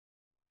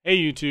Hey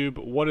YouTube,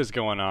 what is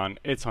going on?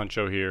 It's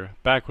Huncho here,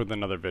 back with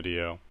another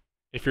video.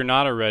 If you're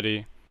not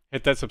already,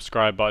 hit that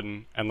subscribe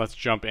button and let's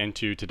jump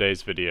into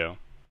today's video.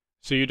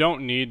 So you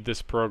don't need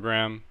this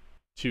program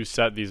to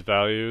set these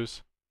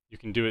values. You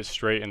can do it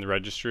straight in the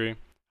registry.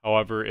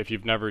 However, if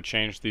you've never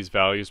changed these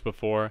values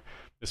before,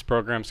 this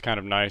program's kind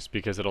of nice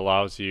because it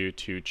allows you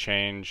to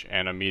change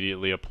and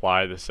immediately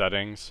apply the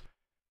settings,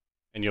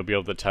 and you'll be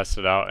able to test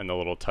it out in the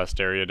little test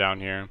area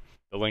down here.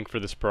 The link for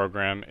this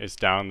program is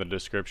down in the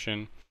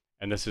description,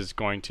 and this is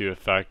going to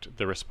affect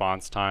the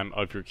response time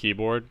of your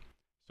keyboard.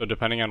 So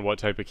depending on what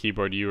type of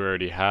keyboard you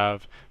already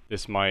have,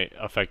 this might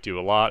affect you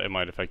a lot, it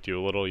might affect you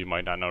a little, you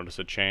might not notice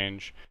a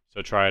change,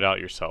 so try it out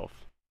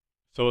yourself.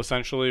 So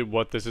essentially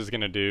what this is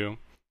going to do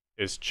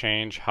is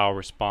change how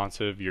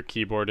responsive your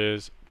keyboard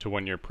is to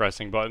when you're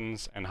pressing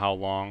buttons and how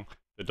long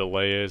the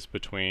delay is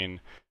between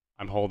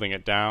I'm holding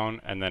it down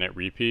and then it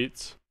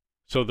repeats.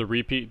 So the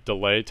repeat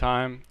delay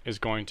time is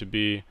going to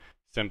be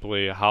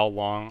simply how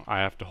long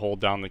I have to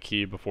hold down the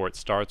key before it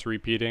starts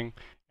repeating,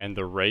 and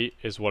the rate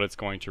is what it's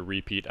going to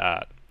repeat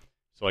at.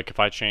 So like if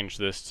I change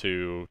this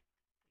to,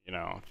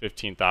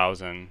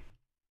 15,000,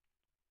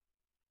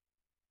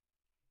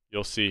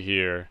 you'll see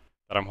here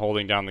that I'm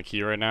holding down the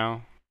key right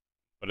now,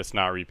 but it's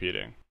not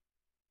repeating.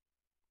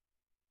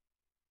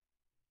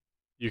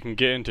 You can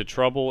get into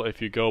trouble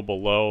if you go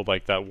below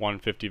like that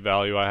 150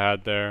 value I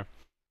had there.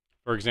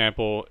 For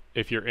example,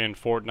 if you're in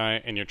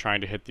Fortnite and you're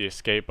trying to hit the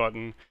escape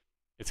button,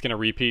 it's going to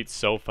repeat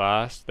so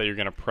fast that you're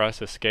going to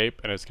press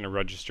escape and it's going to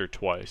register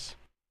twice.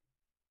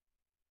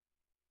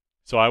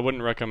 So I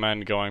wouldn't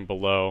recommend going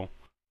below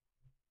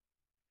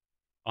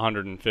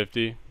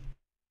 150.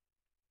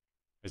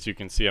 As you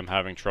can see, I'm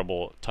having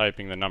trouble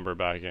typing the number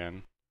back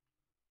in.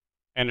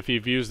 And if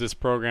you've used this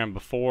program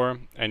before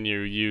and you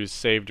use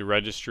save to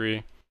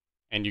registry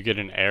and you get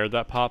an error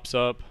that pops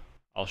up,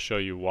 I'll show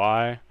you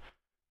why.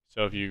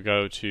 So if you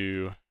go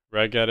to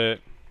regedit,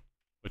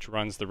 which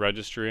runs the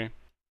registry,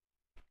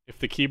 if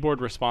the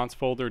keyboard response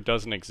folder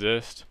doesn't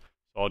exist,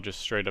 so I'll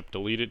just straight up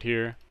delete it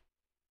here.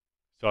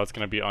 So it's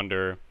going to be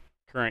under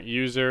current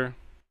user,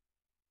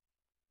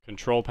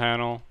 control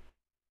panel,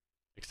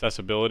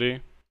 accessibility.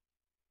 If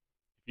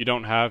you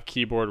don't have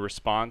keyboard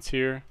response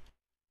here,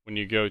 when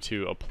you go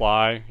to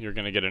apply, you're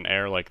going to get an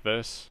error like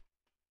this.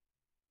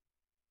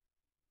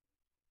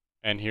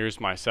 And here's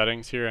my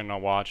settings here, and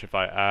I'll watch if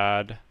I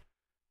add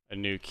a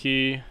new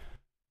key,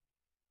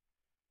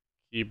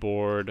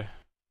 keyboard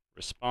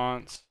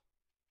response.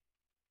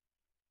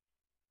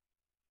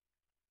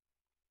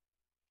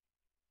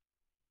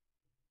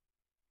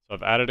 So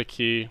I've added a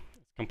key,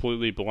 it's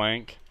completely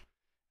blank,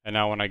 and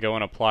now when I go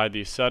and apply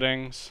these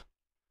settings,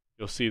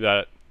 you'll see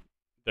that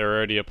they're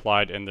already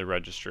applied in the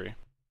registry.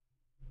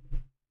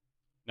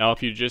 Now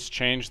if you just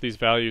change these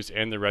values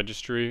in the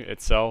registry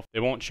itself, they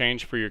won't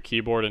change for your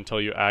keyboard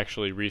until you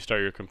actually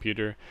restart your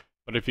computer,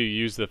 but if you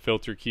use the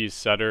filter keys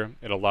setter,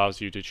 it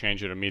allows you to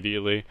change it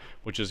immediately,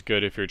 which is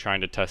good if you're trying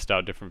to test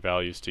out different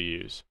values to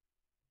use.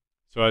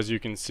 So as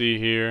you can see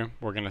here,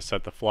 we're going to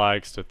set the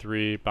flags to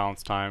 3,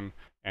 bounce time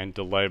and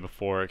delay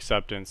before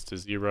acceptance to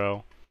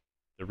 0.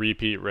 The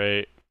repeat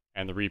rate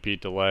and the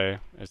repeat delay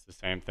is the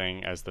same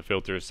thing as the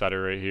filter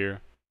setter right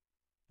here.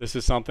 This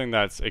is something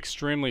that's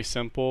extremely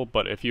simple,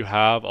 but if you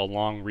have a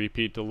long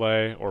repeat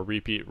delay or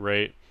repeat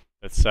rate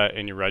that's set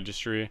in your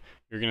registry,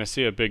 you're going to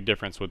see a big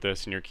difference with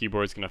this and your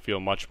keyboard is going to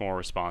feel much more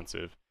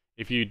responsive.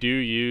 If you do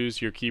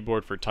use your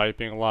keyboard for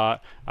typing a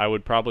lot, I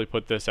would probably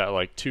put this at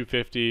like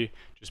 250,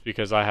 just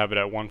because I have it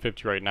at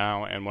 150 right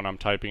now, and when I'm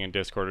typing in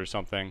Discord or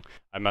something,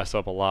 I mess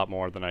up a lot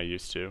more than I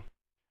used to.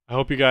 I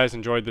hope you guys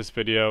enjoyed this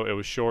video. It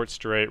was short,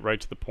 straight,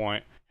 right to the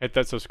point. Hit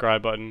that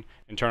subscribe button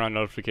and turn on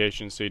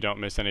notifications so you don't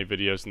miss any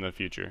videos in the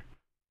future.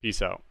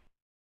 Peace out.